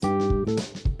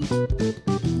Hey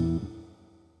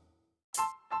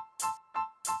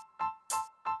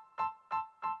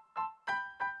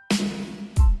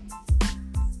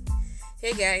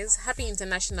guys, happy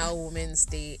International Women's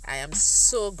Day. I am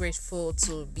so grateful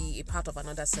to be a part of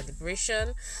another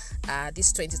celebration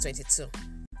this 2022.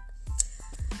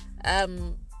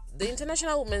 The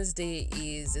International Women's Day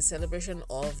is a celebration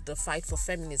of the fight for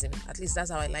feminism. At least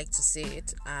that's how I like to say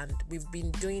it, and we've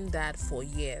been doing that for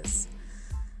years.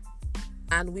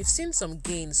 And we've seen some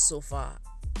gains so far,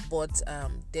 but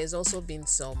there's also been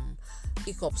some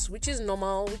hiccups, which is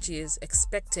normal, which is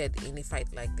expected in a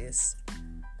fight like this.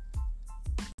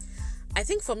 I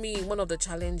think for me, one of the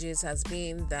challenges has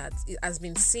been that it has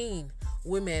been seeing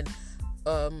women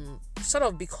sort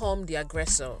of become the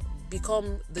aggressor,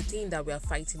 become the thing that we are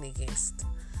fighting against.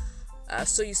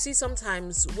 So you see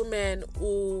sometimes women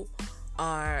who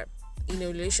are in a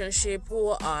relationship,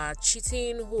 who are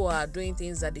cheating, who are doing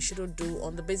things that they shouldn't do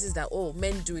on the basis that, oh,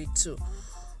 men do it too.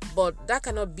 But that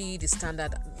cannot be the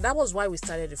standard. That was why we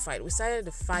started the fight. We started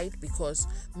the fight because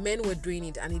men were doing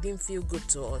it and it didn't feel good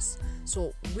to us.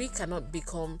 So we cannot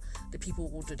become the people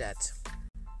who do that.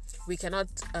 We cannot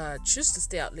choose to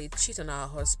stay out late, cheat on our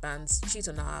husbands, cheat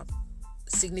on our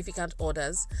significant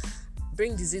others,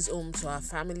 bring disease home to our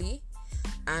family,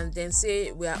 and then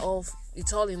say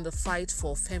it's all in the fight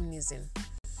for feminism.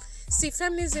 See,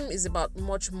 feminism is about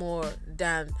much more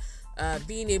than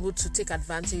being able to take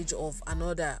advantage of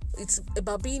another. It's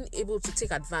about being able to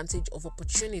take advantage of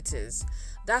opportunities.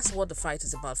 That's what the fight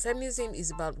is about. Feminism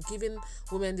is about giving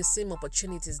women the same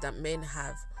opportunities that men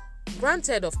have.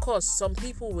 Granted, of course, some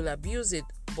people will abuse it,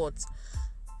 but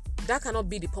that cannot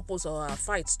be the purpose of our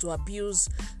fights, to abuse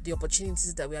the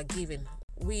opportunities that we are given.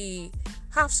 We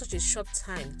have such a short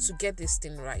time to get this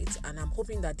thing right, and I'm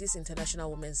hoping that this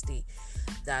International Women's Day,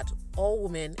 that all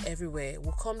women everywhere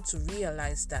will come to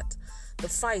realize that the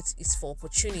fight is for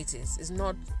opportunities. It's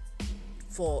not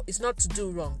to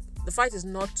do wrong. The fight is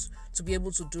not to be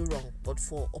able to do wrong, but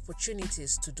for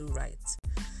opportunities to do right.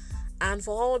 And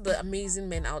for all the amazing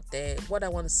men out there, what I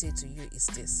want to say to you is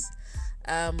this.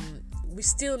 We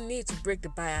still need to break the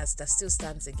bias that still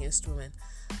stands against women.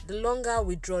 The longer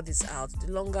we draw this out,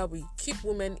 the longer we keep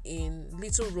women in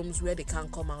little rooms where they can't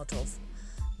come out of,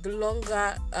 the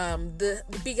longer, the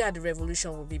bigger the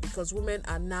revolution will be, because women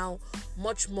are now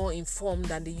much more informed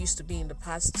than they used to be in the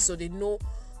past. So they know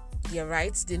their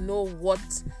rights, they know what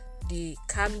they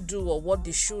can do or what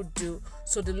they should do.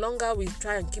 So the longer we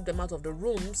try and keep them out of the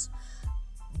rooms,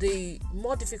 the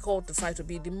more difficult the fight will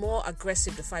be, the more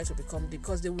aggressive the fight will become,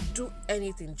 because they will do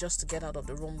anything just to get out of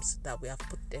the rooms that we have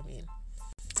put them in.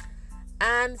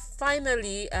 And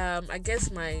finally, I guess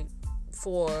this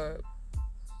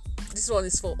one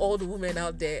is for all the women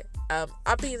out there.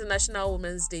 Happy International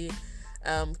Women's Day.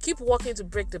 Keep working to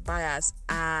break the bias,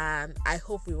 and I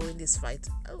hope we win this fight.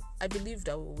 I believe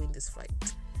that we will win this fight.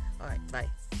 All right, bye.